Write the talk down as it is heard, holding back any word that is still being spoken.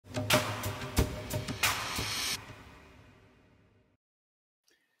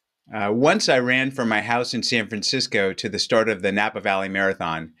Once I ran from my house in San Francisco to the start of the Napa Valley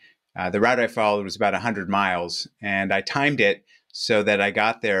Marathon. The route I followed was about 100 miles, and I timed it so that I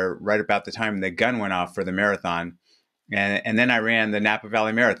got there right about the time the gun went off for the marathon. And then I ran the Napa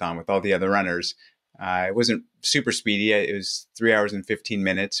Valley Marathon with all the other runners. It wasn't super speedy. It was 3 hours and 15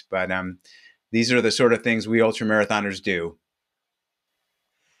 minutes, but these are the sort of things we ultramarathoners do.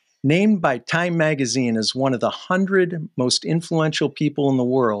 Named by Time magazine as one of the 100 most influential people in the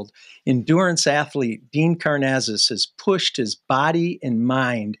world, endurance athlete Dean Karnazes has pushed his body and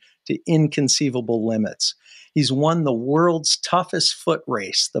mind to inconceivable limits. He's won the world's toughest foot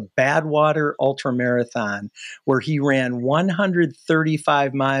race, the Badwater Ultramarathon, where he ran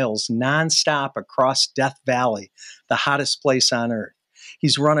 135 miles nonstop across Death Valley, the hottest place on earth.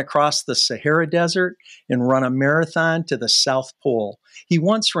 He's run across the Sahara Desert and run a marathon to the South Pole. He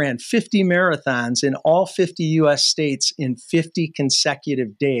once ran 50 marathons in all 50 U.S. states in 50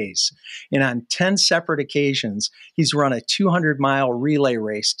 consecutive days. And on 10 separate occasions, he's run a 200-mile relay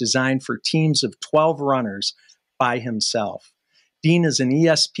race designed for teams of 12 runners by himself. Dean is an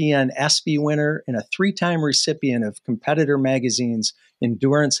ESPN ESPY winner and a 3-time recipient of Competitor Magazine's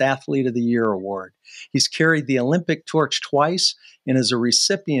Endurance Athlete of the Year award. He's carried the Olympic torch twice and is a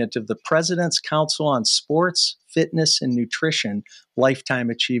recipient of the President's Council on Sports, Fitness, and Nutrition Lifetime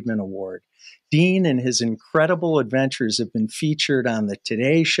Achievement Award. Dean and his incredible adventures have been featured on The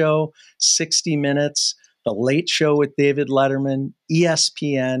Today Show, 60 Minutes, The Late Show with David Letterman,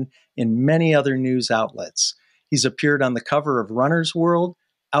 ESPN, and many other news outlets. He's appeared on the cover of Runner's World,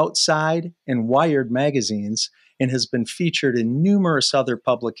 Outside, and Wired magazines, and has been featured in numerous other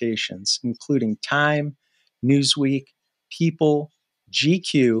publications, including Time, Newsweek, People,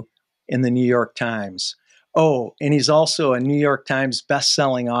 GQ, and the New York Times. Oh, and he's also a New York Times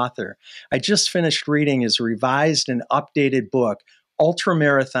best-selling author. I just finished reading his revised and updated book,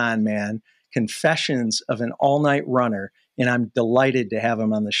 Ultramarathon Man, Confessions of an All-Night Runner, and I'm delighted to have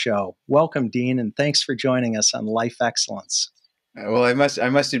him on the show. Welcome, Dean, and thanks for joining us on Life Excellence. Well, I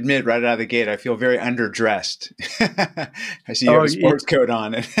must admit, right out of the gate, I feel very underdressed. I see you have a sports coat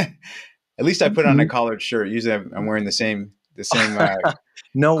on. At least I put on a collared shirt. Usually, I'm wearing the same.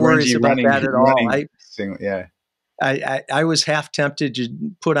 No worries about that at all. Yeah. I was half tempted to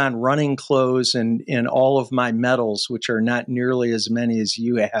put on running clothes and all of my medals, which are not nearly as many as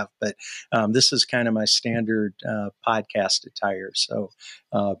you have, but this is kind of my standard podcast attire. So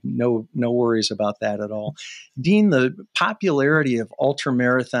no worries about that at all. Dean, the popularity of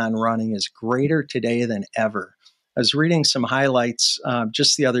ultramarathon running is greater today than ever. I was reading some highlights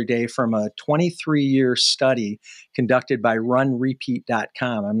just the other day from a 23-year study conducted by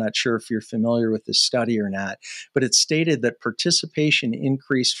runrepeat.com. I'm not sure if you're familiar with this study or not, but it stated that participation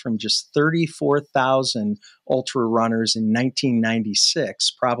increased from just 34,000 ultra runners in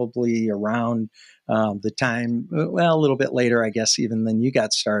 1996, probably around the time, well, a little bit later, I guess, even than you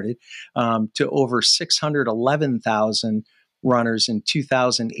got started, to over 611,000 runners in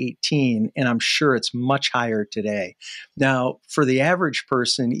 2018, and I'm sure it's much higher today. Now, for the average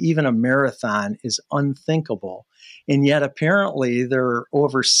person, even a marathon is unthinkable, and yet apparently there are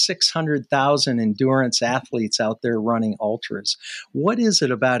over 600,000 endurance athletes out there running ultras. What is it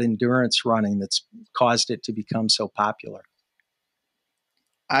about endurance running that's caused it to become so popular?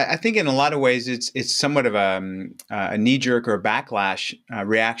 I think in a lot of ways it's somewhat of a knee-jerk or a backlash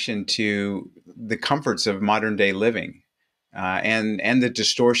reaction to the comforts of modern day living. And the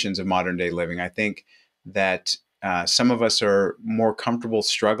distortions of modern day living. I think that some of us are more comfortable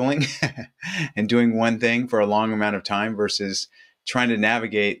struggling and doing one thing for a long amount of time versus trying to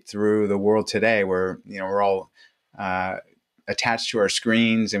navigate through the world today where, we're all attached to our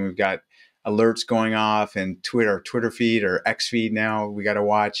screens and we've got alerts going off and Twitter feed or X feed now we got to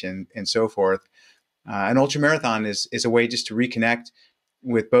watch and so forth. An ultramarathon is a way just to reconnect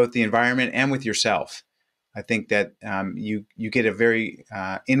with both the environment and with yourself. I think that you get a very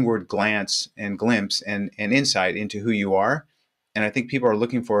inward glance and glimpse and insight into who you are. And I think people are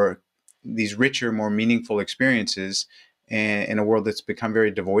looking for these richer, more meaningful experiences in a world that's become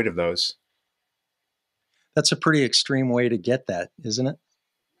very devoid of those. That's a pretty extreme way to get that, isn't it?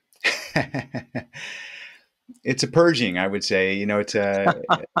 It's a purging, I would say.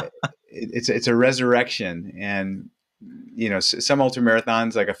 It's a resurrection. And, some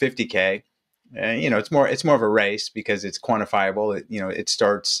ultramarathons like a 50K, it's more of a race because it's quantifiable. It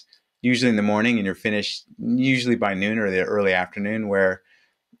starts usually in the morning and you're finished usually by noon or the early afternoon, where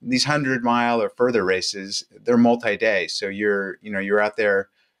these 100-mile or further races, they're multi-day. So you're out there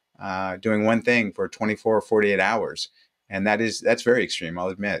doing one thing for 24 or 48 hours. And that's very extreme, I'll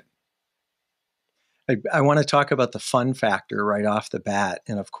admit. I want to talk about the fun factor right off the bat.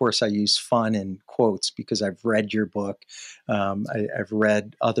 And of course, I use fun in quotes because I've read your book. I've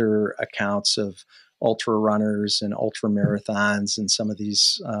read other accounts of ultra runners and ultra marathons and some of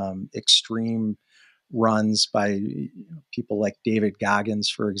these extreme runs by people like David Goggins,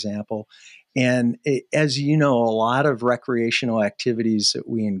 for example. And as you know, a lot of recreational activities that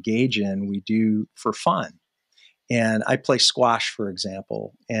we engage in, we do for fun. And I play squash, for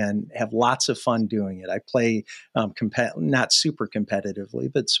example, and have lots of fun doing it. I play not super competitively,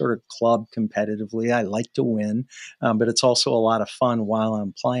 but sort of club competitively. I like to win, but it's also a lot of fun while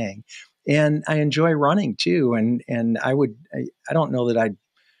I'm playing. And I enjoy running too. And I don't know that I'd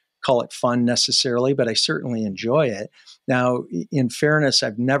call it fun necessarily, but I certainly enjoy it. Now, in fairness,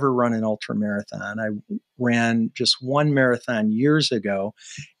 I've never run an ultra marathon. I ran just one marathon years ago,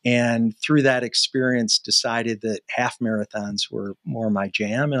 and through that experience decided that half marathons were more my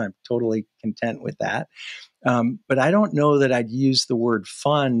jam, and I'm totally content with that. But I don't know that I'd use the word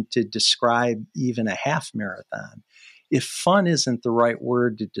fun to describe even a half marathon. If fun isn't the right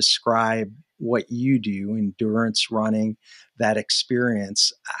word to describe what you do, endurance running, that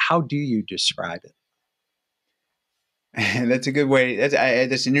experience, how do you describe it? And that's a good way.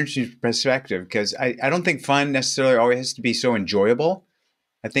 That's an interesting perspective, because I don't think fun necessarily always has to be so enjoyable.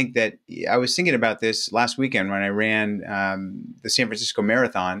 I think that I was thinking about this last weekend when I ran the San Francisco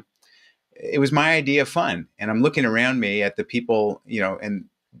Marathon. It was my idea of fun. And I'm looking around me at the people, and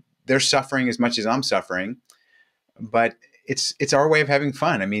they're suffering as much as I'm suffering, but it's our way of having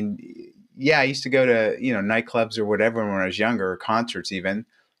fun. I mean, yeah, I used to go to, nightclubs or whatever when I was younger, or concerts even,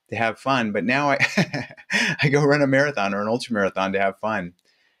 to have fun. But now I go run a marathon or an ultra marathon to have fun.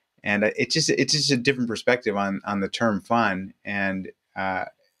 And it's just a different perspective on the term fun. And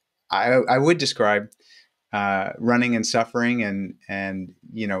I would describe running and suffering and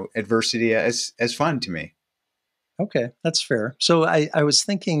adversity as fun to me. Okay, that's fair. So I was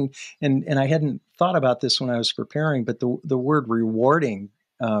thinking, and I hadn't thought about this when I was preparing, but the word rewarding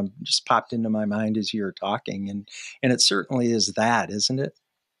just popped into my mind as you were talking, and it certainly is that, isn't it?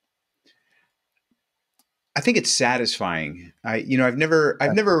 I think it's satisfying. I've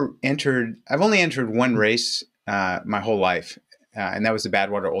never entered. I've only entered one race my whole life, and that was the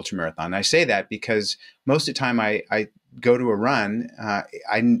Badwater Ultramarathon. I say that because most of the time I go to a run,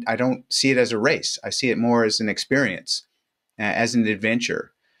 I don't see it as a race. I see it more as an experience, as an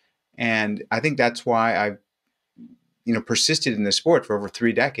adventure, and I think that's why I've persisted in the sport for over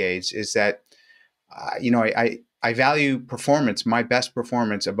 3 decades. Is that I value performance, my best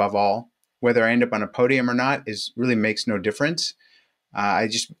performance above all. Whether I end up on a podium or not is really makes no difference. I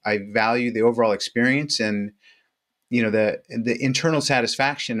value the overall experience, and the internal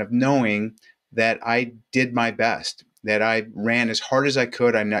satisfaction of knowing that I did my best, that I ran as hard as I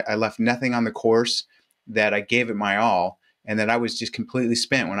could. I left nothing on the course, that I gave it my all, and that I was just completely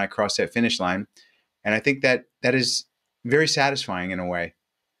spent when I crossed that finish line. And I think that is very satisfying in a way.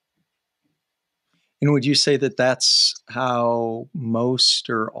 And would you say that that's how most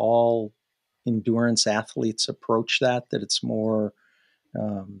or all endurance athletes approach that? That it's more,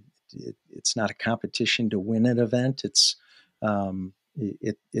 it's not a competition to win an event. It's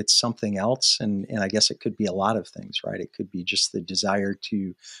something else, and I guess it could be a lot of things, right? It could be just the desire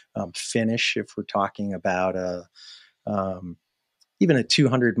to finish. If we're talking about even a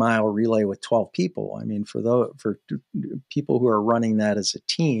 200-mile relay with 12 people, I mean, for people who are running that as a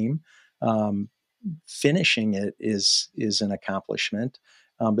team. Finishing it is an accomplishment,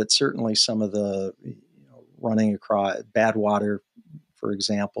 but certainly some of the running across Badwater, for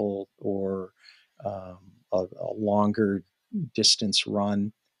example, or a longer distance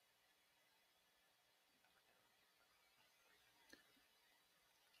run.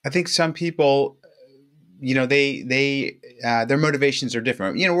 I think some people, their motivations are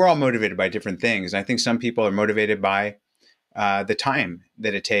different. We're all motivated by different things. I think some people are motivated by the time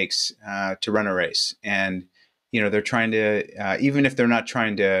that it takes to run a race, and they're trying to, even if they're not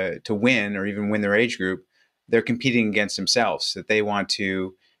trying to win or even win their age group, they're competing against themselves. That they want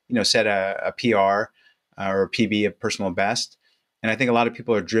to set a PR or a PB, a personal best. And I think a lot of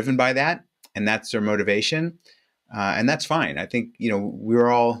people are driven by that, and that's their motivation, and that's fine. I think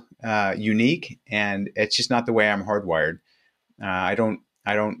we're all unique, and it's just not the way I'm hardwired. I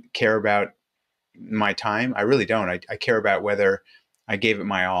don't care about my time. I really don't. I care about whether I gave it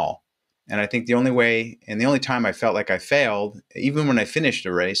my all. And I think the only way and the only time I felt like I failed, even when I finished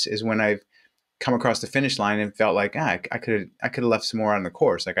a race, is when I've come across the finish line and felt like I could have left some more on the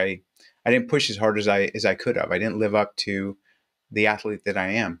course. Like I didn't push as hard as I could have. I didn't live up to the athlete that I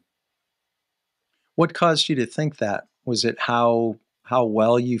am. What caused you to think that? Was it how how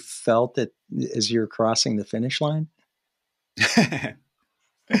well you felt it as you're crossing the finish line?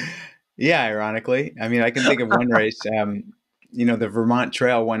 Yeah, ironically. I mean, I can think of one race, the Vermont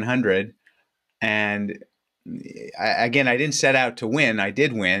Trail 100. And again, I didn't set out to win. I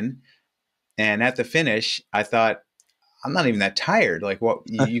did win. And at the finish, I thought, I'm not even that tired. Like, what,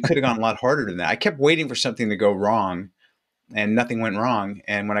 you could have gone a lot harder than that. I kept waiting for something to go wrong, and nothing went wrong.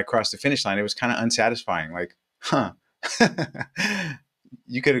 And when I crossed the finish line, it was kind of unsatisfying. Like, huh,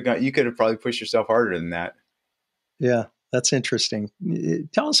 you could have probably pushed yourself harder than that. Yeah, that's interesting.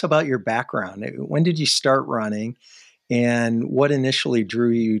 Tell us about your background. When did you start running, and what initially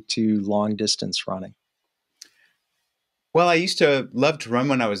drew you to long distance running? Well, I used to love to run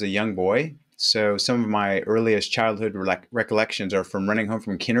when I was a young boy. So some of my earliest childhood recollections are from running home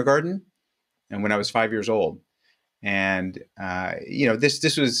from kindergarten and when I was 5 years old. And,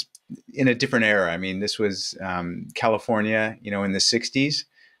 this was in a different era. I mean, this was California, in the 60s.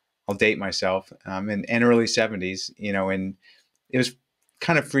 I'll date myself, and early 70s, and it was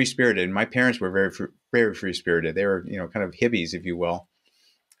kind of free spirited. My parents were very, very free spirited. They were, kind of hippies, if you will.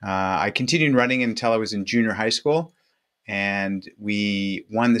 I continued running until I was in junior high school, and we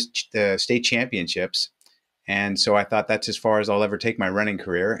won the state championships. And so I thought that's as far as I'll ever take my running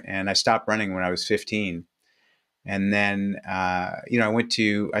career. And I stopped running when I was 15. And then, I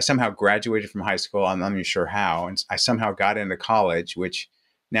somehow graduated from high school. I'm not even sure how. And I somehow got into college, which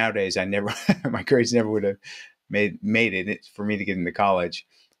nowadays my grades never would have made it for me to get into college.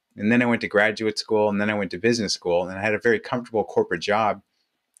 And then I went to graduate school, and then I went to business school, and I had a very comfortable corporate job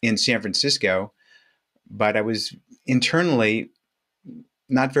in San Francisco, but I was internally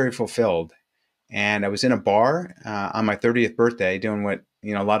not very fulfilled. And I was in a bar on my 30th birthday doing what,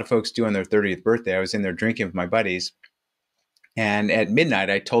 a lot of folks do on their 30th birthday. I was in there drinking with my buddies. And at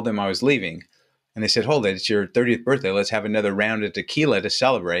midnight, I told them I was leaving. And they said, hold it, it's your 30th birthday. Let's have another round of tequila to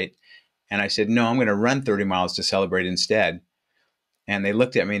celebrate. And I said, no, I'm going to run 30 miles to celebrate instead. And they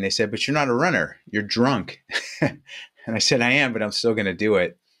looked at me and they said, but you're not a runner. You're drunk. And I said, I am, but I'm still going to do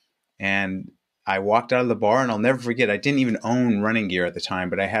it. And I walked out of the bar, and I'll never forget, I didn't even own running gear at the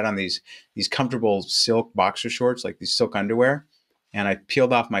time, but I had on these comfortable silk boxer shorts, like these silk underwear. And I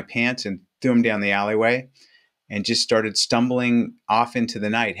peeled off my pants and threw them down the alleyway and just started stumbling off into the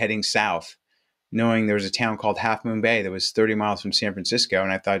night, heading south, knowing there was a town called Half Moon Bay that was 30 miles from San Francisco.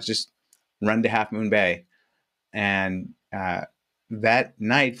 And I thought, just run to Half Moon Bay. And that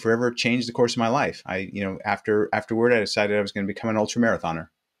night forever changed the course of my life. Afterward, I decided I was going to become an ultramarathoner.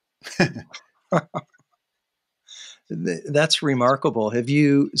 That's remarkable.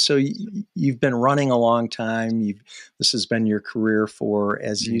 You've been running a long time. This has been your career for,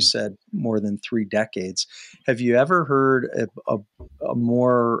 as you said, more than 3 decades. Have you ever heard a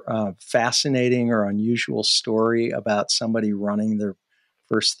more fascinating or unusual story about somebody running their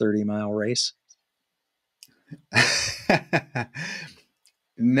first 30-mile race?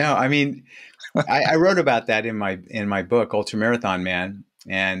 No, I mean, I wrote about that in my book, Ultramarathon Man.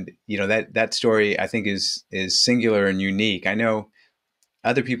 And, that story I think is singular and unique. I know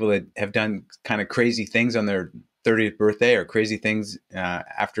other people that have done kind of crazy things on their 30th birthday, or crazy things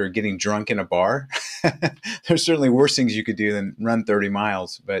after getting drunk in a bar. There's certainly worse things you could do than run 30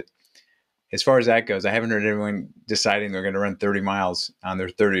 miles. But as far as that goes, I haven't heard anyone deciding they're going to run 30 miles on their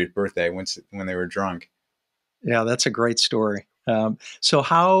 30th birthday when they were drunk. Yeah, that's a great story.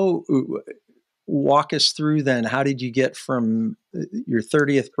 Walk us through then, how did you get from your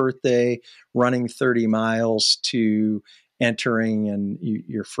 30th birthday running 30 miles to entering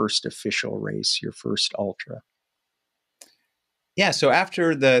your first official race, your first ultra? Yeah, so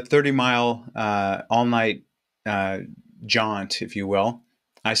after the 30-mile all-night jaunt, if you will,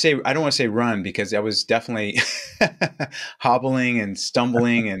 I don't want to say run, because I was definitely hobbling and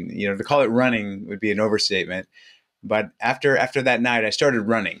stumbling, and to call it running would be an overstatement. But after that night, I started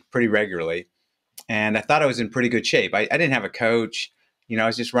running pretty regularly. And I thought I was in pretty good shape. I didn't have a coach. I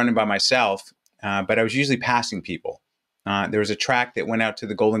was just running by myself, but I was usually passing people. There was a track that went out to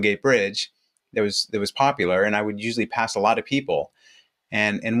the Golden Gate Bridge that was popular, and I would usually pass a lot of people.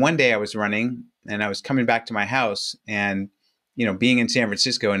 And one day I was running, and I was coming back to my house, and being in San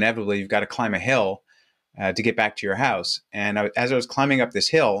Francisco, inevitably you've got to climb a hill to get back to your house. And as I was climbing up this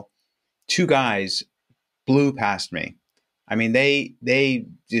hill, 2 guys blew past me. I mean, they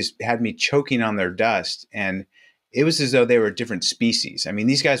just had me choking on their dust, and it was as though they were a different species. I mean,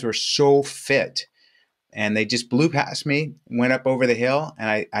 these guys were so fit, and they just blew past me, went up over the hill,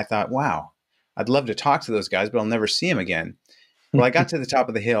 and I thought, wow, I'd love to talk to those guys, but I'll never see them again. Well, I got to the top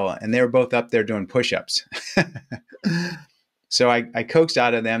of the hill, and they were both up there doing push-ups. So I coaxed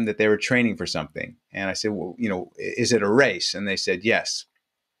out of them that they were training for something. And I said, well, is it a race? And they said, yes.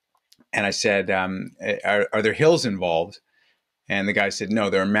 And I said, are there hills involved? And the guy said, no,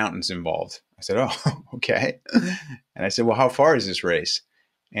 there are mountains involved. I said, oh, okay. And I said, well, how far is this race?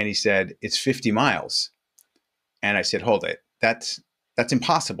 And he said, it's 50 miles. And I said, hold it. That's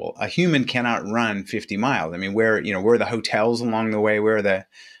impossible. A human cannot run 50 miles. I mean, where are the hotels along the way? Where are the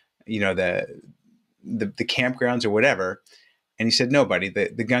campgrounds or whatever? And he said, no, buddy,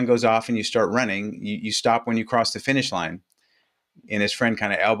 the gun goes off and you start running. You stop when you cross the finish line. And his friend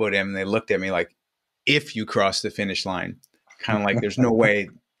kind of elbowed him and they looked at me like, if you cross the finish line, kind of like there's no way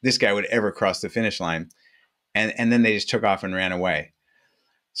this guy would ever cross the finish line. And then they just took off and ran away.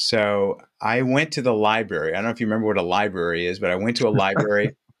 So I went to the library. I don't know if you remember what a library is, but I went to a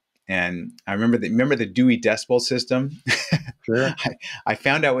library and I remember the Dewey Decimal System. Sure. I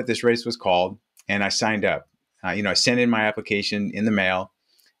found out what this race was called and I signed up. I sent in my application in the mail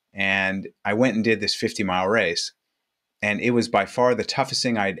and I went and did this 50-mile race. And it was by far the toughest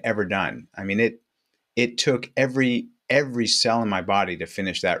thing I'd ever done. I mean, it took every cell in my body to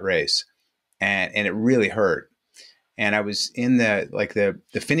finish that race. And it really hurt. And I was in the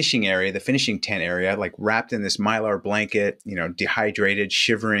finishing area, the finishing tent area, like wrapped in this Mylar blanket, dehydrated,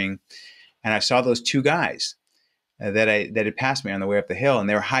 shivering. And I saw those two guys that had passed me on the way up the hill, and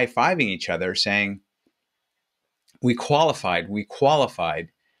they were high-fiving each other saying, we qualified.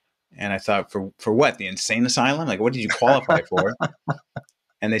 And I thought, for what? The insane asylum? Like, what did you qualify for?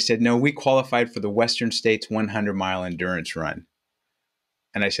 And they said, no, we qualified for the Western States 100-mile endurance run.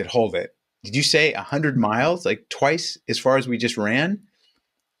 And I said, hold it. Did you say 100 miles? Like twice as far as we just ran?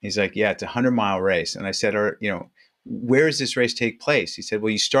 He's like, yeah, it's a 100-mile race. And I said, where does this race take place? He said,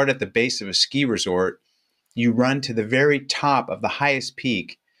 well, you start at the base of a ski resort. You run to the very top of the highest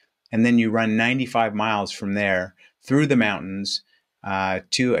peak. And then you run 95 miles from there through the mountains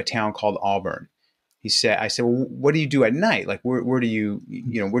to a town called Auburn. I said, well, what do you do at night? Like, where do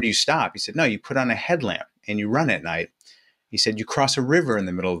you stop? He said, no, you put on a headlamp and you run at night. He said, you cross a river in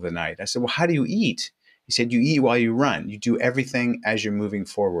the middle of the night. I said, well, how do you eat? He said, you eat while you run. You do everything as you're moving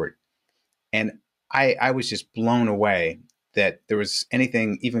forward. And I was just blown away that there was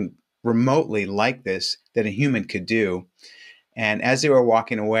anything even remotely like this that a human could do. And as they were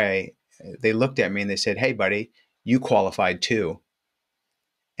walking away, they looked at me and they said, hey, buddy, you qualified too.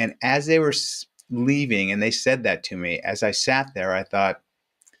 And as they were leaving and they said that to me, as I sat there, I thought,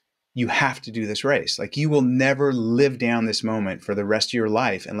 you have to do this race. Like, you will never live down this moment for the rest of your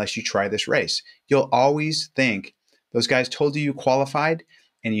life unless you try this race. You'll always think those guys told you qualified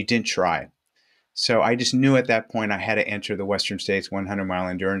and you didn't try. So I just knew at that point I had to enter the Western States 100-mile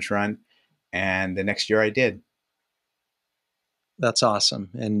endurance run. And the next year I did. That's awesome.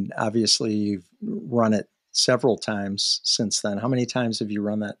 And obviously you've run it several times since then. How many times have you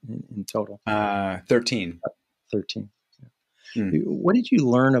run that in total? 13. 13. What did you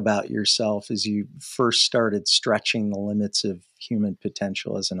learn about yourself as you first started stretching the limits of human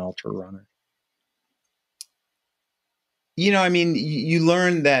potential as an ultra runner? You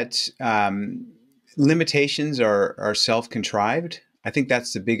learn that limitations are self-contrived. I think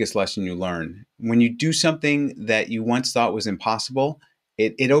that's the biggest lesson you learn. When you do something that you once thought was impossible,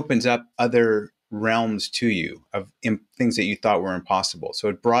 it opens up other realms to you of things that you thought were impossible. So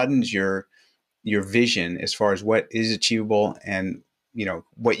it broadens your vision as far as what is achievable and,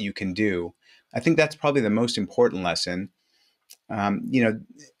 what you can do. I think that's probably the most important lesson.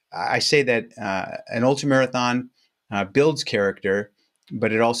 I say that an ultramarathon builds character,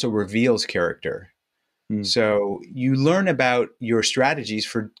 but it also reveals character. So you learn about your strategies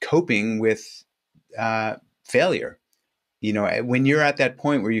for coping with failure. When you're at that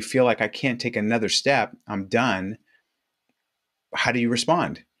point where you feel like I can't take another step, I'm done. How do you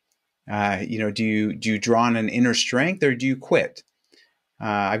respond? Do you draw on an inner strength or do you quit?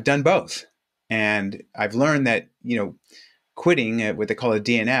 I've done both, and I've learned that quitting, what they call a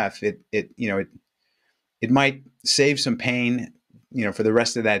DNF, it might save some pain, for the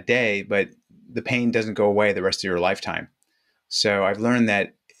rest of that day, but the pain doesn't go away the rest of your lifetime. So I've learned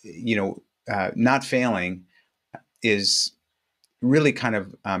that not failing is really kind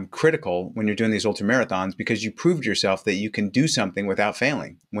of critical when you're doing these ultramarathons, because you proved yourself that you can do something without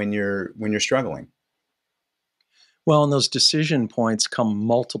failing when you're struggling. Well, and those decision points come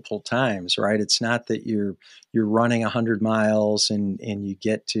multiple times, right? It's not that you're running 100 miles and you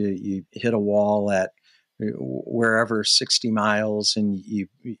hit a wall at wherever 60 miles, and you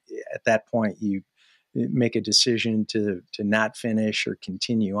at that point you make a decision to not finish or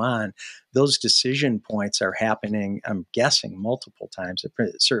continue on, those decision points are happening, I'm guessing, multiple times.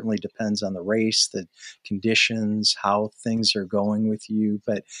 It certainly depends on the race, the conditions, how things are going with you,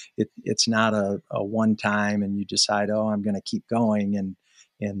 but it's not a one time and you decide, oh, I'm going to keep going,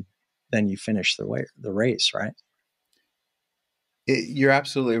 and then you finish the race, right? You're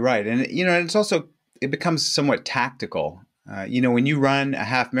absolutely right. And, it's also, it becomes somewhat tactical. When you run a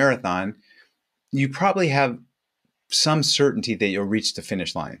half marathon, you probably have some certainty that you'll reach the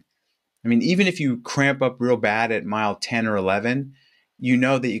finish line. I mean, even if you cramp up real bad at mile 10 or 11, you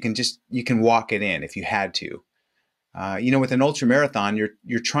know that you can walk it in if you had to. With an ultra marathon,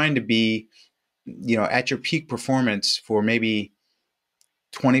 you're trying to be, at your peak performance for maybe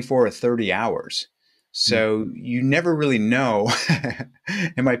 24 or 30 hours. So you never really know,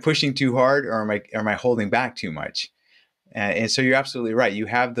 am I pushing too hard or am I holding back too much? And so you're absolutely right. You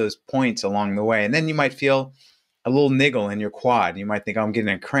have those points along the way, and then you might feel a little niggle in your quad. You might think, oh, I'm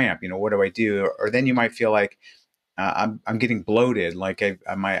getting a cramp. What do I do? Or then you might feel like I'm getting bloated, like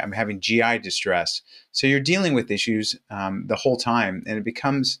I'm having GI distress. So you're dealing with issues the whole time, and it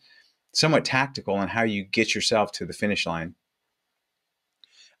becomes somewhat tactical in how you get yourself to the finish line.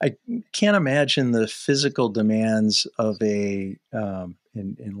 I can't imagine the physical demands of in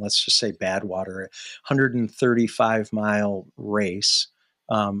let's just say Badwater, 135-mile race,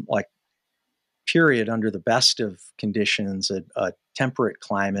 like period, under the best of conditions, a temperate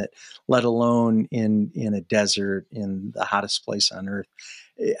climate, let alone in a desert, in the hottest place on earth.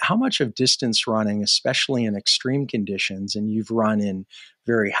 How much of distance running, especially in extreme conditions, and you've run in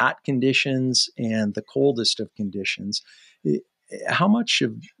very hot conditions and the coldest of conditions, how much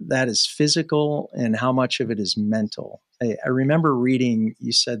of that is physical and how much of it is mental? I remember reading,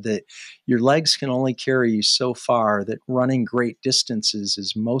 you said that your legs can only carry you so far, that running great distances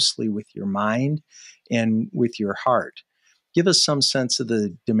is mostly with your mind and with your heart. Give us some sense of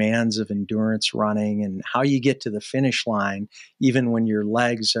the demands of endurance running and how you get to the finish line, even when your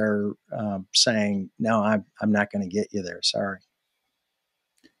legs are saying, no, I'm not going to get you there. Sorry.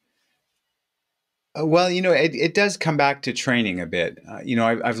 Well, it does come back to training a bit.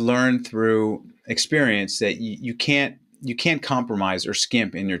 I've learned through experience that you can't compromise or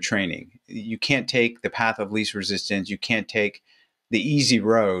skimp in your training. You can't take the path of least resistance. You can't take the easy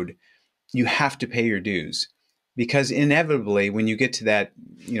road. You have to pay your dues, because inevitably, when you get to that,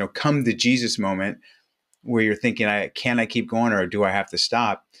 come to Jesus moment where you're thinking, can I keep going, or do I have to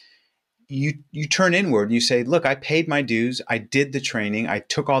stop? You turn inward and you say, look, I paid my dues. I did the training. I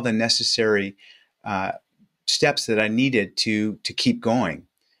took all the necessary steps that I needed to keep going,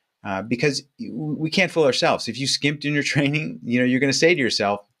 because we can't fool ourselves. If you skimped in your training, you're going to say to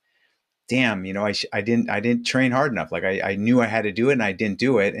yourself, damn, I didn't train hard enough. Like I knew I had to do it and I didn't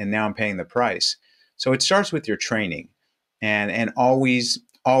do it, and now I'm paying the price. So it starts with your training, and always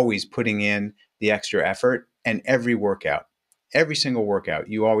putting in the extra effort. And every single workout,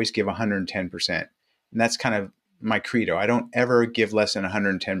 you always give 110%. And that's kind of my credo. I don't ever give less than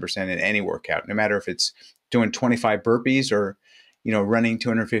 110% in any workout, no matter if it's doing 25 burpees or, running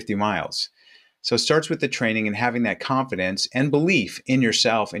 250 miles. So it starts with the training and having that confidence and belief in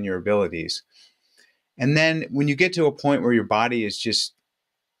yourself and your abilities. And then when you get to a point where your body is just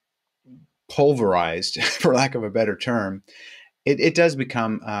pulverized, for lack of a better term, it does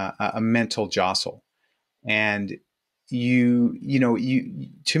become a mental jostle. And to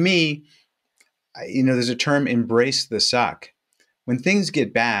me, there's a term, embrace the suck. When things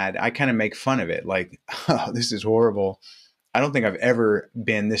get bad, I kind of make fun of it. Like, oh, this is horrible. I don't think I've ever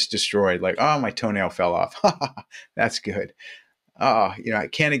been this destroyed. Like, oh, my toenail fell off. That's good. Oh,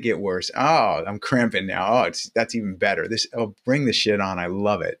 can it get worse? Oh, I'm cramping now. Oh, that's even better. Bring the shit on. I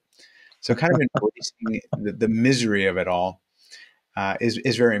love it. So kind of embracing the misery of it all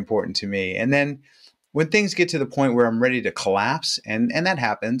is very important to me. And then when things get to the point where I'm ready to collapse, and that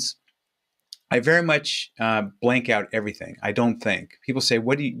happens, I very much blank out everything. I don't think. People say,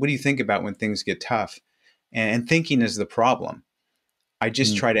 what do you think about when things get tough? And thinking is the problem. I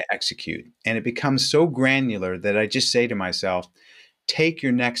just try to execute. And it becomes so granular that I just say to myself, take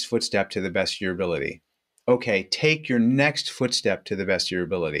your next footstep to the best of your ability. Okay, take your next footstep to the best of your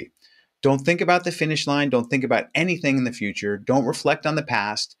ability. Don't think about the finish line. Don't think about anything in the future. Don't reflect on the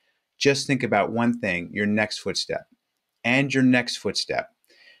past. Just think about one thing, your next footstep and your next footstep.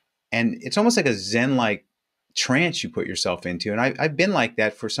 And it's almost like a Zen-like trance you put yourself into. And I've been like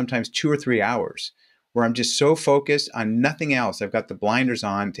that for sometimes 2 or 3 hours, where I'm just so focused on nothing else. I've got the blinders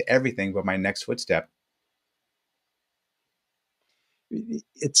on to everything but my next footstep.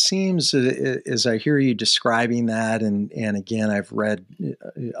 it seems as I hear you describing that, and again, I've read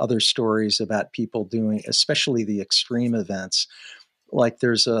other stories about people doing, especially the extreme events, like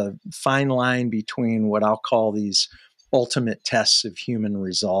there's a fine line between what I'll call these ultimate tests of human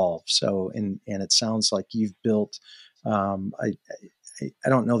resolve. So, and it sounds like you've built, I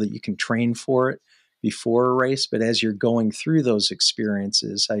don't know that you can train for it before a race, but as you're going through those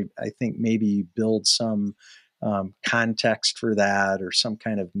experiences, I think maybe you build some context for that, or some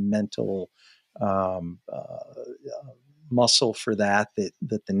kind of mental um, muscle for that,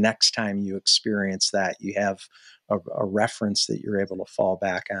 that the next time you experience that, you have a reference that you're able to fall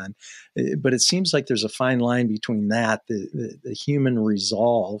back on. But it seems like there's a fine line between that, the human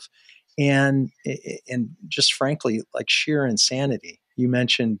resolve, and just frankly, like sheer insanity. You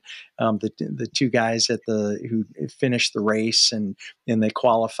mentioned the two guys who finished the race, and they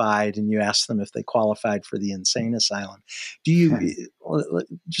qualified, and you asked them if they qualified for the insane asylum. Do you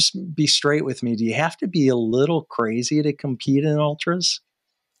just be straight with me? Do you have to be a little crazy to compete in ultras?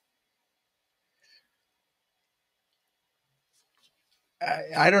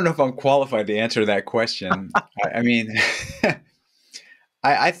 I don't know if I'm qualified to answer that question. I mean,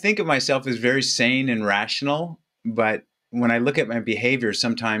 I think of myself as very sane and rational, but when I look at my behavior,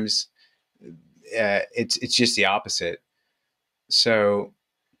 sometimes it's just the opposite. So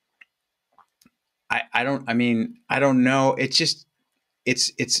I don't. I mean, I don't know. It's just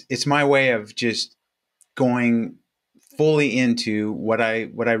it's my way of just going fully into what I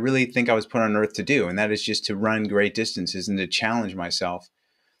really think I was put on earth to do, and that is just to run great distances and to challenge myself.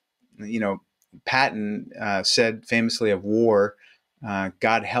 You know, Patton said famously of war,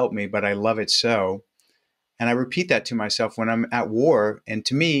 "God help me, but I love it so." And I repeat that to myself when I'm at war. And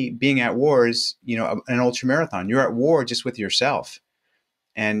to me, being at war is, an ultra marathon. You're at war just with yourself.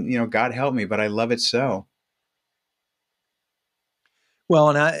 And, God help me, but I love it so. Well,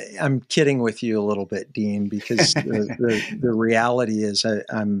 and I'm kidding with you a little bit, Dean, because the reality is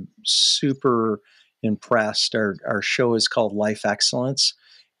I'm super impressed. Our show is called Life Excellence,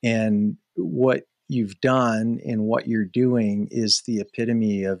 and what you've done and what you're doing is the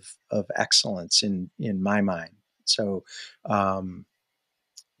epitome of excellence in my mind. So, um,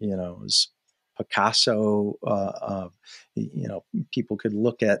 as Picasso, people could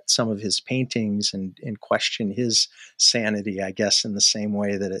look at some of his paintings and question his sanity, I guess, in the same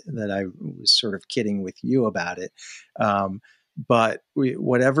way that I was sort of kidding with you about it. But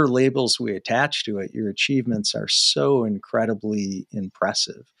whatever labels we attach to it, your achievements are so incredibly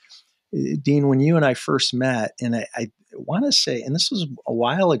impressive. Dean, when you and I first met, and I want to say, and this was a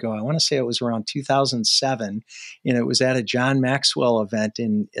while ago, I want to say it was around 2007, and it was at a John Maxwell event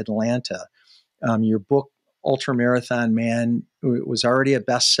in Atlanta. Your book, Ultramarathon Man, was already a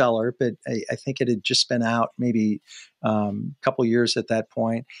bestseller, but I think it had just been out maybe a couple years at that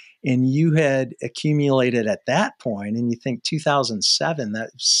point. And you had accumulated at that point, and you think 2007,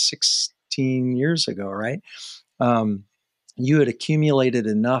 that's 16 years ago, right? Um, you had accumulated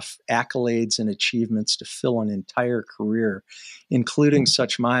enough accolades and achievements to fill an entire career, including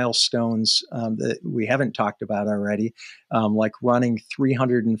such milestones that we haven't talked about already, like running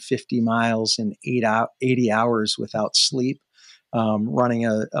 350 miles in 80 hours without sleep. Running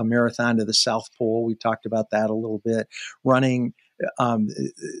a marathon to the South Pole. We talked about that a little bit. Running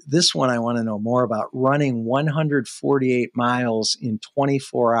this one I want to know more about. Running 148 miles in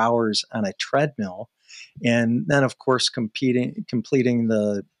 24 hours on a treadmill, and then of course completing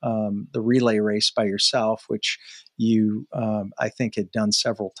the relay race by yourself, which you I think had done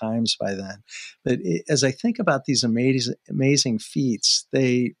several times by then. But as I think about these amazing feats,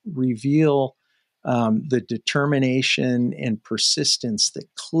 they reveal the determination and persistence that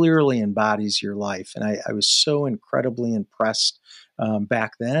clearly embodies your life. And I was so incredibly impressed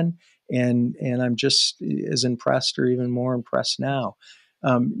back then, and I'm just as impressed or even more impressed now.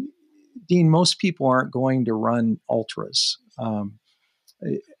 Um, Dean, most people aren't going to run ultras. I'm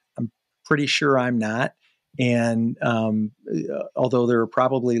pretty sure I'm not. And although there are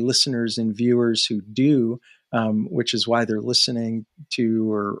probably listeners and viewers who do, which is why they're listening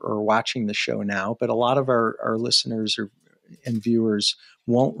to or watching the show now, but a lot of our listeners and viewers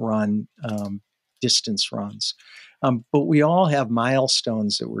won't run distance runs. But we all have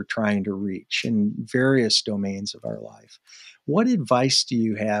milestones that we're trying to reach in various domains of our life. What advice do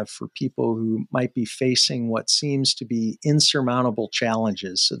you have for people who might be facing what seems to be insurmountable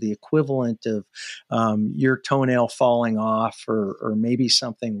challenges? So the equivalent of your toenail falling off, or maybe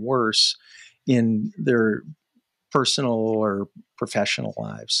something worse in their personal or professional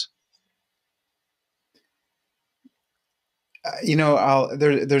lives.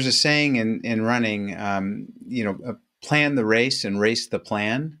 There's a saying in running, plan the race and race the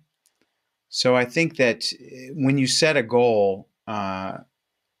plan. So I think that when you set a goal,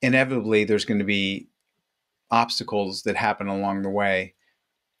 inevitably there's going to be obstacles that happen along the way.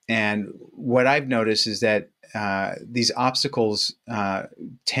 And what I've noticed is that these obstacles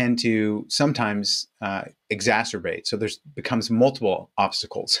tend to sometimes exacerbate. So there's becomes multiple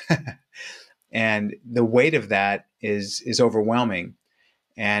obstacles, and the weight of that is overwhelming.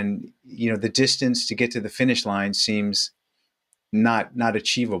 And the distance to get to the finish line seems not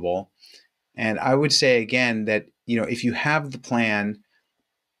achievable. And I would say again that if you have the plan,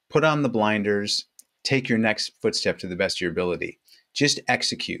 put on the blinders, take your next footstep to the best of your ability. Just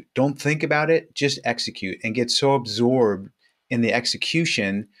execute. Don't think about it, just execute, and get so absorbed in the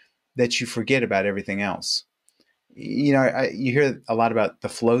execution that you forget about everything else. You hear a lot about the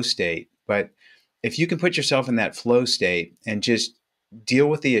flow state, but if you can put yourself in that flow state and just deal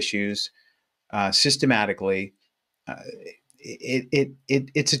with the issues systematically,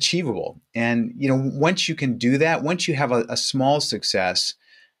 it's achievable. And once you can do that, once you have a small success,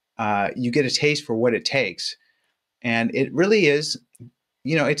 you get a taste for what it takes. And it really is,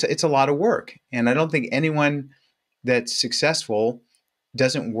 it's a lot of work. And I don't think anyone that's successful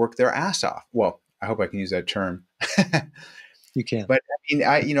doesn't work their ass off. Well, I hope I can use that term. You can. But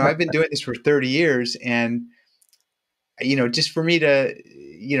I mean, I've been doing this for 30 years, and just for me to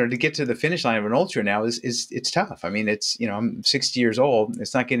get to the finish line of an ultra now is it's tough. I mean, it's I'm 60 years old.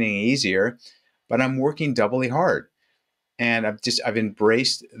 It's not getting any easier, but I'm working doubly hard, and I've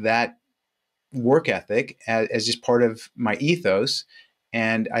embraced that work ethic as just part of my ethos.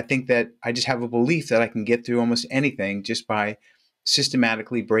 And I think that I just have a belief that I can get through almost anything just by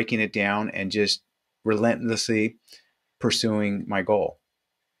systematically breaking it down and just relentlessly pursuing my goal.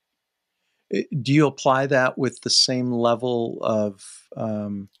 Do you apply that with the same level of,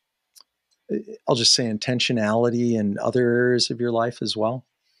 I'll just say, intentionality in other areas of your life as well?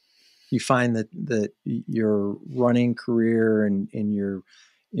 You find that your running career and your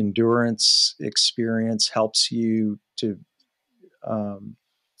endurance experience helps you to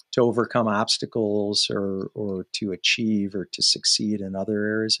overcome obstacles or to achieve or to succeed in other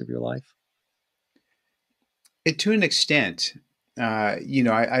areas of your life? To an extent,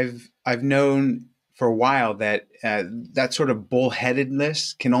 I've known for a while that that sort of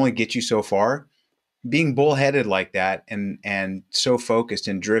bullheadedness can only get you so far. Being bullheaded like that and so focused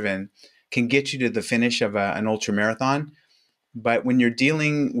and driven can get you to the finish of an ultra marathon. But when you're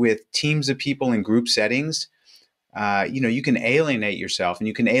dealing with teams of people in group settings, you can alienate yourself and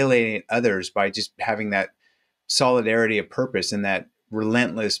you can alienate others by just having that solidarity of purpose and that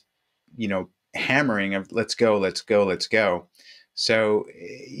relentless, hammering of let's go, let's go, let's go. So,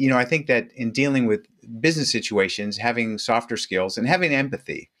 I think that in dealing with business situations, having softer skills and having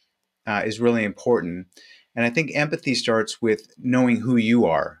empathy is really important. And I think empathy starts with knowing who you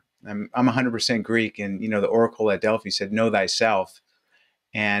are. I'm 100% Greek, and the oracle at Delphi said, "Know thyself."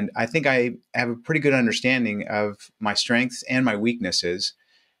 And I think I have a pretty good understanding of my strengths and my weaknesses.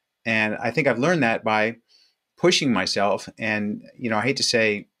 And I think I've learned that by pushing myself. And I hate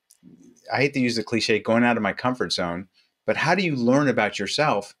to use the cliche, going out of my comfort zone. But how do you learn about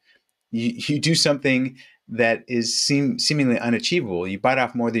yourself? You do something that is seemingly unachievable. You bite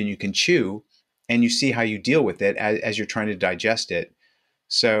off more than you can chew, and you see how you deal with it as you're trying to digest it.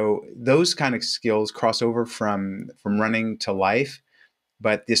 So those kind of skills cross over from running to life.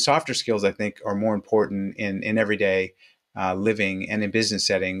 But the softer skills, I think, are more important in everyday living and in business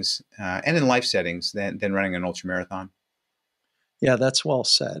settings and in life settings than running an ultramarathon. Yeah, that's well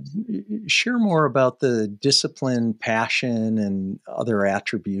said. Share more about the discipline, passion, and other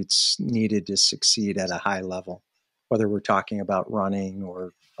attributes needed to succeed at a high level, whether we're talking about running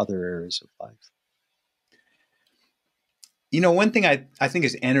or other areas of life. One thing I think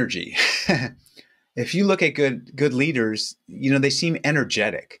is energy. If you look at good leaders, they seem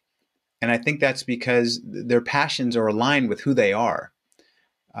energetic. And I think that's because their passions are aligned with who they are.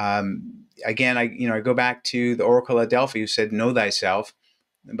 Again, I go back to the oracle at Delphi who said, "Know thyself."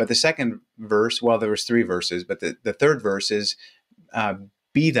 But the second verse, well, there was 3 verses, but the third verse is,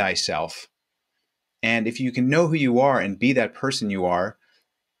 "Be thyself." And if you can know who you are and be that person you are,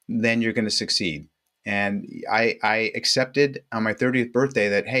 then you're going to succeed. And I accepted on my 30th birthday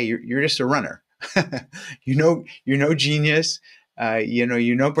that, hey, you're just a runner. You're no genius.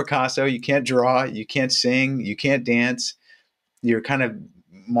 Picasso. You can't draw. You can't sing. You can't dance. You're kind of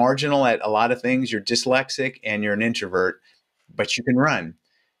marginal at a lot of things. You're dyslexic and you're an introvert, but you can run.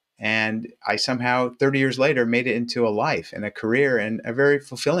 And I somehow, 30 years later, made it into a life and a career and a very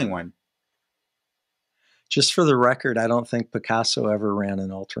fulfilling one. Just for the record, I don't think Picasso ever ran an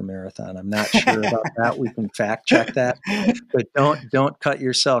ultramarathon. I'm not sure about that. We can fact check that, but don't cut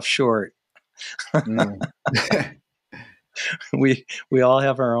yourself short. Mm. We all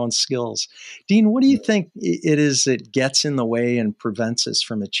have our own skills. Dean, what do you think it is that gets in the way and prevents us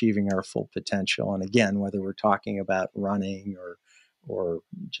from achieving our full potential? And again, whether we're talking about running or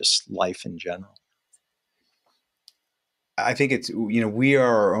just life in general. I think it's, we are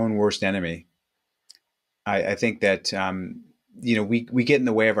our own worst enemy. I think that, we get in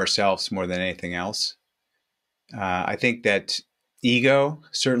the way of ourselves more than anything else. I think that ego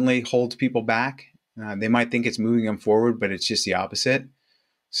certainly holds people back. They might think it's moving them forward, but it's just the opposite.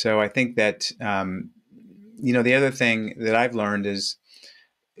 So I think that, the other thing that I've learned is,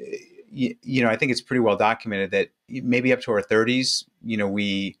 I think it's pretty well documented that maybe up to our 30s,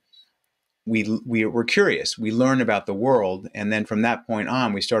 we're curious. We learn about the world, and then from that point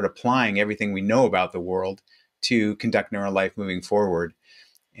on, we start applying everything we know about the world to conducting our life moving forward.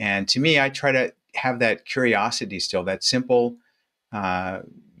 And to me, I try to have that curiosity still, that simple,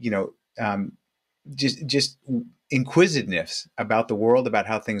 just inquisitiveness about the world, about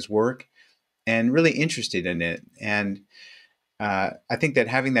how things work, and really interested in it. And I think that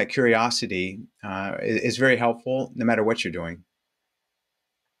having that curiosity is very helpful, no matter what you're doing.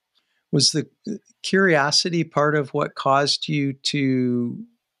 Was the curiosity part of what caused you to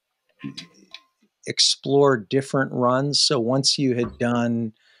explore different runs? So once you had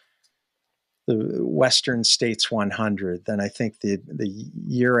done the Western States 100, then I think the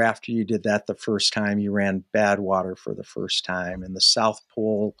year after you did that the first time, you ran Badwater for the first time, and the South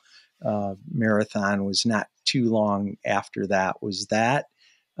Pole Marathon was not too long after that. Was that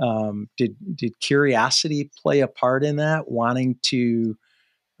did curiosity play a part in that, wanting to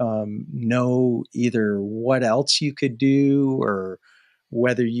know either what else you could do or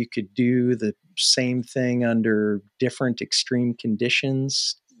whether you could do the same thing under different extreme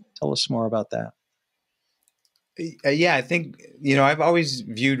conditions? Tell us more about that. Yeah, I think, I've always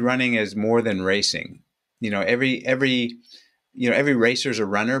viewed running as more than racing. Every racer's a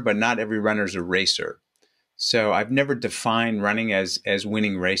runner, but not every runner's a racer. So I've never defined running as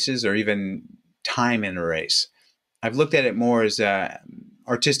winning races or even time in a race. I've looked at it more as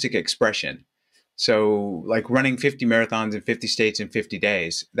artistic expression. So like running 50 marathons in 50 states in 50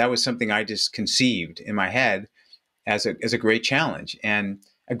 days, that was something I just conceived in my head as a great challenge and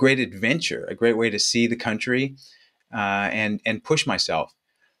a great adventure, a great way to see the country and push myself.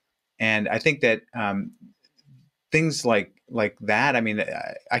 And I think that things like that, I mean,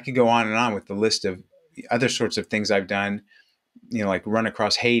 I could go on and on with the list of other sorts of things I've done, like run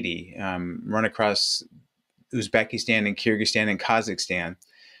across Haiti, run across Uzbekistan and Kyrgyzstan and Kazakhstan.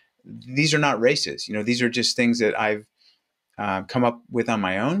 These are not races. These are just things that I've come up with on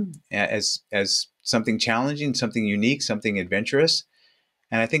my own as something challenging, something unique, something adventurous.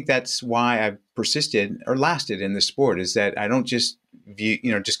 And I think that's why I've persisted or lasted in this sport, is that I don't just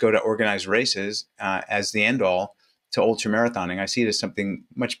just go to organized races as the end all to ultramarathoning. I see it as something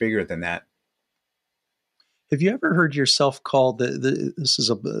much bigger than that. Have you ever heard yourself called this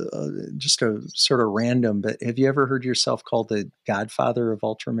is just a sort of random, but have you ever heard yourself called the godfather of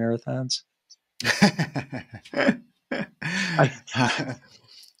ultramarathons?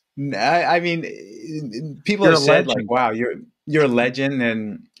 I mean, people You're have a said like, legend. "Wow, you're a legend,"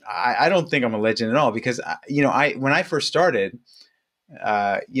 and I don't think I'm a legend at all, because when I first started,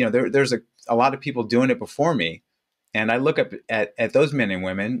 there's a lot of people doing it before me, and I look up at those men and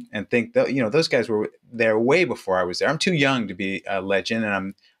women and think that those guys were there way before I was there. I'm too young to be a legend,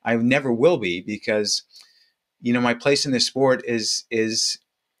 and I never will be, because my place in this sport is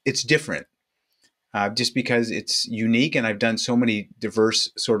it's different. Just because it's unique and I've done so many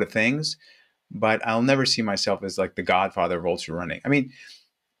diverse sort of things, but I'll never see myself as like the godfather of ultra running. I mean,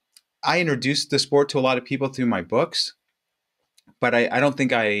 I introduced the sport to a lot of people through my books, but I don't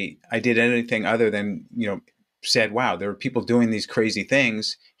think I did anything other than, said, wow, there are people doing these crazy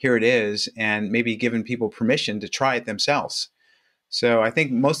things. Here it is. And maybe giving people permission to try it themselves. So I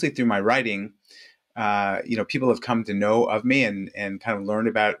think mostly through my writing, people have come to know of me and kind of learned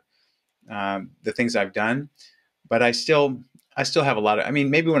about the things I've done, but I still have a lot of, I mean,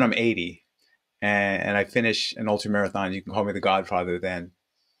 maybe when I'm 80 and I finish an ultramarathon, you can call me the godfather then.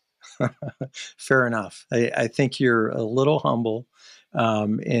 Fair enough. I think you're a little humble,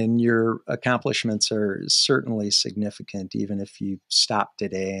 and your accomplishments are certainly significant, even if you stop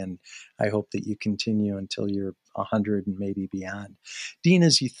today. And I hope that you continue until you're 100 and maybe beyond. Dean,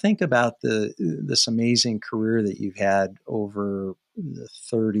 as you think about this amazing career that you've had over the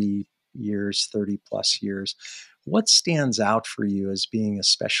 30 years, 30 plus years, what stands out for you as being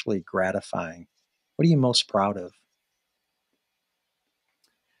especially gratifying? What are you most proud of?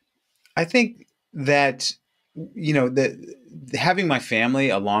 I think that, having my family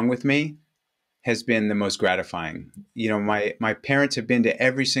along with me has been the most gratifying. My parents have been to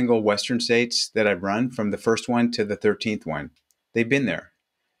every single Western states that I've run, from the first one to the 13th one. They've been there.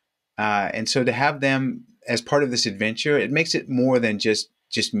 And so to have them as part of this adventure, it makes it more than just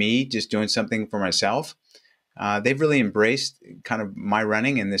me, just doing something for myself. They've really embraced kind of my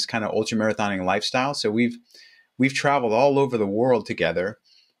running and this kind of ultramarathoning lifestyle. So we've traveled all over the world together,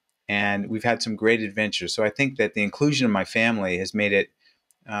 and we've had some great adventures. So I think that the inclusion of my family has made it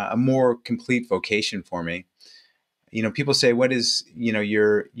a more complete vocation for me. People say, "What is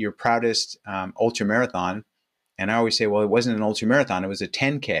your proudest ultra marathon?" And I always say, "Well, it wasn't an ultra marathon; it was a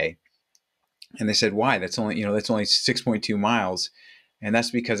 10K." And they said, "Why? That's only 6.2 miles," and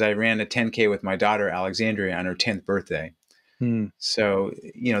that's because I ran a 10K with my daughter Alexandria on her 10th birthday. So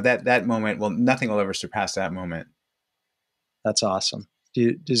that moment, well, nothing will ever surpass that moment. That's awesome.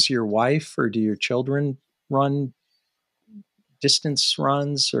 Does your wife or do your children run distance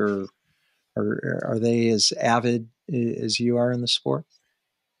runs, or are they as avid as you are in the sport?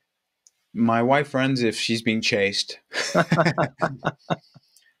 My wife runs if she's being chased.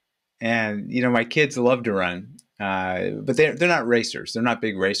 And my kids love to run, but they're not racers. They're not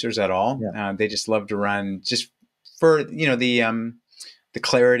big racers at all. Yeah. They just love to run just for the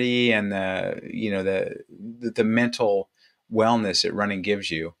clarity and the mental wellness that running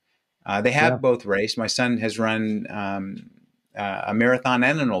gives you. They have both raced. My son has run a marathon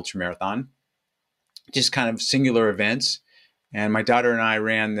and an ultra marathon, just kind of singular events. And my daughter and I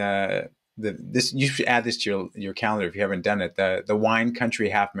ran this. You should add this to your calendar if you haven't done it. The Wine Country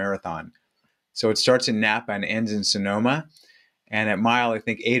Half Marathon. So it starts in Napa and ends in Sonoma. And at mile, I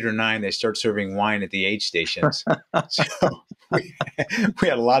think 8 or 9, they start serving wine at the aid stations. So we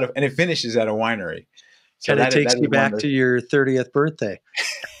had a lot of, and it finishes at a winery. So kind of takes you back to your 30th birthday.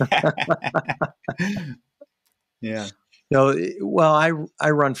 Yeah. No, well, I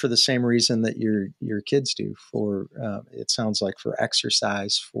run for the same reason that your kids do. For it sounds like for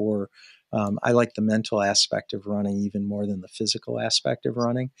exercise. For I like the mental aspect of running even more than the physical aspect of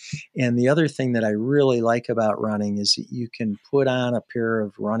running. And the other thing that I really like about running is that you can put on a pair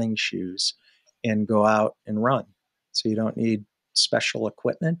of running shoes and go out and run. So you don't need special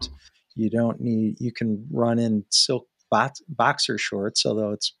equipment. You can run in silk boxer shorts,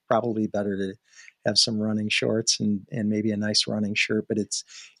 although it's probably better to have some running shorts and maybe a nice running shirt, but it's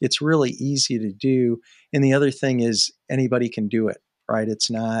really easy to do. And the other thing is anybody can do it, right? It's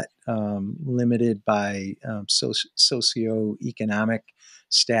not limited by socioeconomic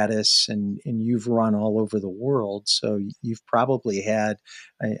status, and you've run all over the world. So you've probably had,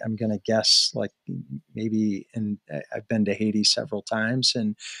 I'm going to guess, like maybe, and I've been to Haiti several times,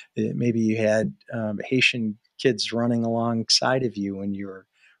 and maybe you had Haitian kids running alongside of you when you were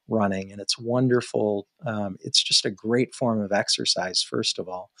running, and it's wonderful. It's just a great form of exercise, first of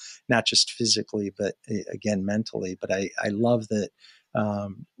all, not just physically, but again, mentally. But I love that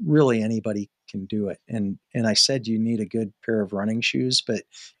really anybody can do it. And I said you need a good pair of running shoes, but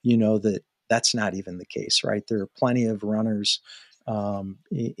you know that that's not even the case, right? There are plenty of runners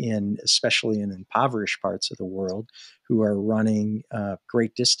especially in impoverished parts of the world who are running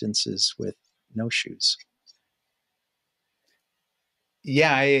great distances with no shoes.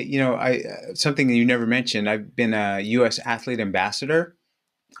 Yeah, something that you never mentioned. I've been a U.S. athlete ambassador,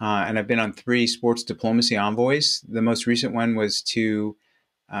 and I've been on 3 sports diplomacy envoys. The most recent one was to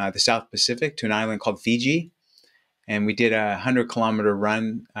the South Pacific, to an island called Fiji, and we did a 100-kilometer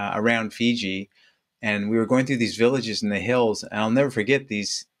run around Fiji. And we were going through these villages in the hills, and I'll never forget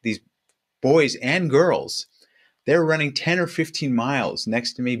these boys and girls. They were running 10 or 15 miles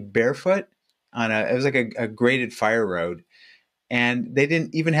next to me barefoot it was like a graded fire road. And they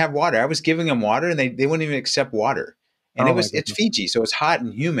didn't even have water. I was giving them water, and they wouldn't even accept water. And it's Fiji, so it's hot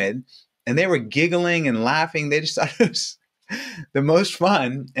and humid. And they were giggling and laughing. They just thought it was the most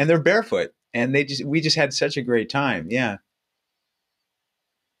fun, and they're barefoot. And we just had such a great time. Yeah.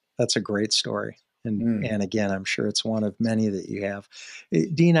 That's a great story. And again, I'm sure it's one of many that you have.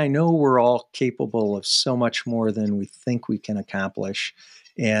 Dean, I know we're all capable of so much more than we think we can accomplish.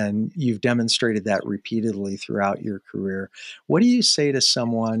 And you've demonstrated that repeatedly throughout your career. What do you say to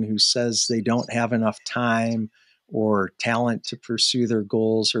someone who says they don't have enough time or talent to pursue their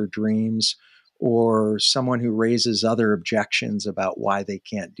goals or dreams, or someone who raises other objections about why they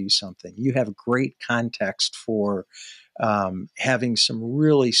can't do something? You have great context for having some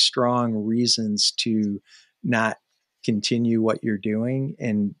really strong reasons to not continue what you're doing,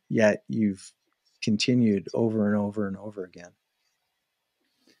 and yet you've continued over and over and over again.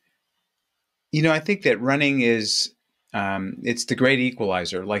 I think that running is, it's the great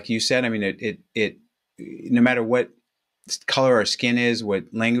equalizer. Like you said, I mean, no matter what color our skin is, what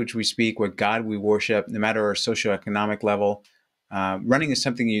language we speak, what God we worship, no matter our socioeconomic level, running is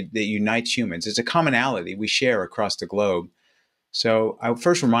something that unites humans. It's a commonality we share across the globe. So I would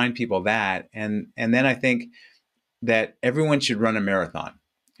first remind people that, and then I think that everyone should run a marathon.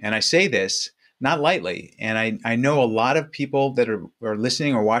 And I say this not lightly. And I know a lot of people that are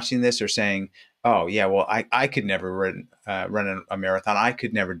listening or watching this are saying, "Oh yeah, well I could never run a marathon. I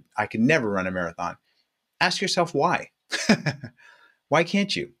could never run a marathon." Ask yourself why. Why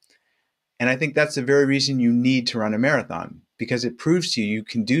can't you? And I think that's the very reason you need to run a marathon, because it proves to you you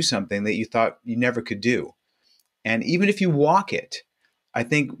can do something that you thought you never could do. And even if you walk it, I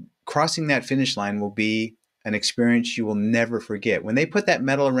think crossing that finish line will be an experience you will never forget. When they put that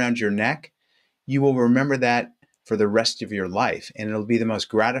medal around your neck, you will remember that for the rest of your life. And it'll be the most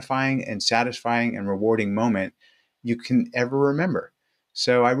gratifying and satisfying and rewarding moment you can ever remember.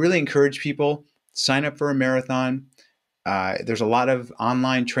 So I really encourage people, sign up for a marathon. There's a lot of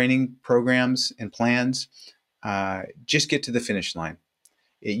online training programs and plans. Just get to the finish line.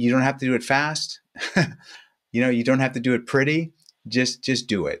 You don't have to do it fast. You don't have to do it pretty. Just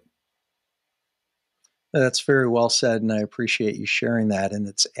do it. That's very well said, and I appreciate you sharing that. And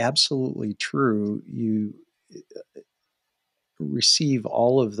it's absolutely true. You receive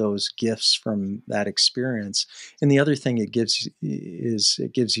all of those gifts from that experience. And the other thing it gives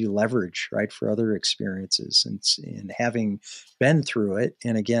you leverage, right, for other experiences. And having been through it,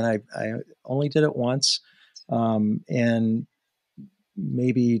 and again, I only did it once, and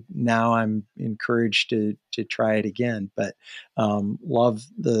maybe now I'm encouraged to try it again. But love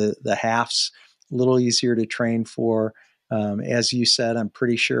the halves, a little easier to train for. As you said, I'm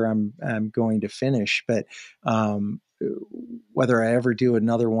pretty sure I'm going to finish, but whether I ever do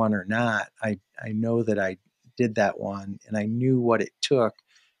another one or not, I know that I did that one, and I knew what it took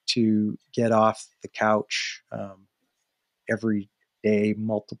to get off the couch every day,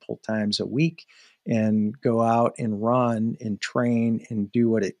 multiple times a week, and go out and run and train and do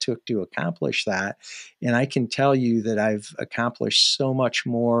what it took to accomplish that. And I can tell you that I've accomplished so much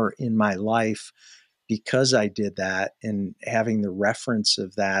more in my life because I did that, and having the reference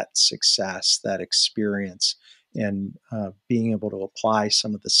of that success, that experience, and being able to apply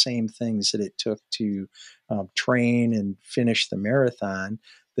some of the same things that it took to train and finish the marathon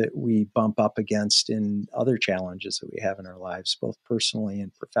that we bump up against in other challenges that we have in our lives, both personally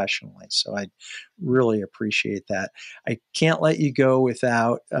and professionally. So I really appreciate that. I can't let you go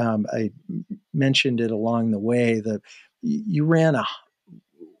without, I mentioned it along the way, that you ran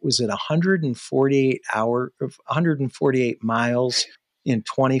was it 148 miles in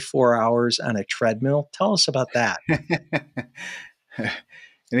 24 hours on a treadmill? Tell us about that. And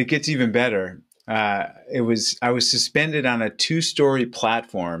it gets even better. I was suspended on a 2-story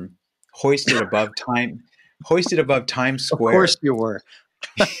platform, hoisted above Times Square. Of course you were.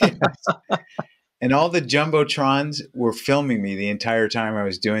 Yes. And all the jumbotrons were filming me the entire time I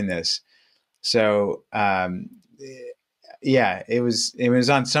was doing this. So, yeah, it was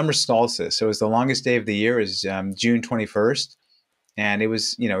on summer solstice. So it was the longest day of the year. It was June 21st. And it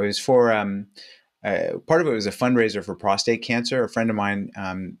was for, part of it was a fundraiser for prostate cancer. A friend of mine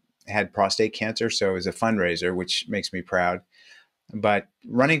had prostate cancer, so it was a fundraiser, which makes me proud. But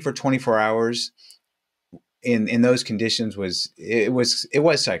running for 24 hours in those conditions was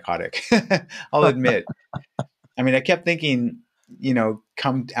psychotic. I'll admit. I mean, I kept thinking,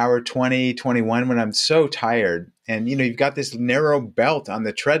 come hour 20, 21, when I'm so tired, and you've got this narrow belt on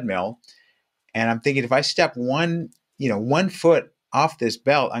the treadmill, and I'm thinking, if I step one foot off this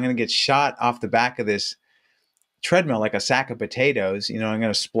belt, I'm going to get shot off the back of this treadmill like a sack of potatoes. I'm going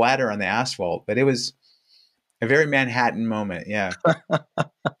to splatter on the asphalt. But it was a very Manhattan moment. Yeah.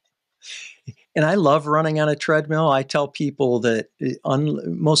 And I love running on a treadmill. I tell people that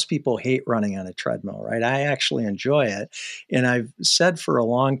most people hate running on a treadmill, right? I actually enjoy it. And I've said for a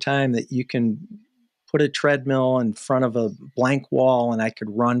long time that you can put a treadmill in front of a blank wall and I could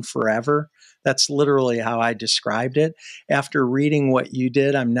run forever. That's literally how I described it. After reading what you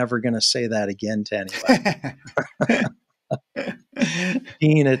did, I'm never going to say that again to anybody.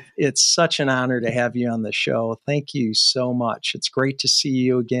 Dean, it's such an honor to have you on the show. Thank you so much. It's great to see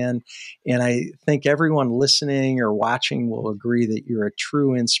you again. And I think everyone listening or watching will agree that you're a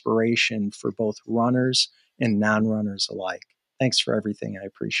true inspiration for both runners and non-runners alike. Thanks for everything. I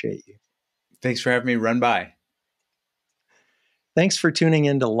appreciate you. Thanks for having me run by. Thanks for tuning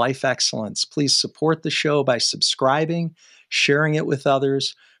in to Life Excellence. Please support the show by subscribing, sharing it with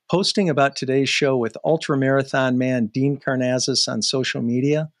others, posting about today's show with ultramarathon man Dean Karnazes on social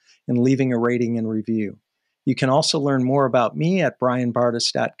media, and leaving a rating and review. You can also learn more about me at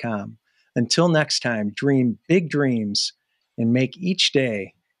brianbartes.com. Until next time, dream big dreams and make each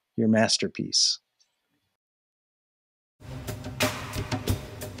day your masterpiece.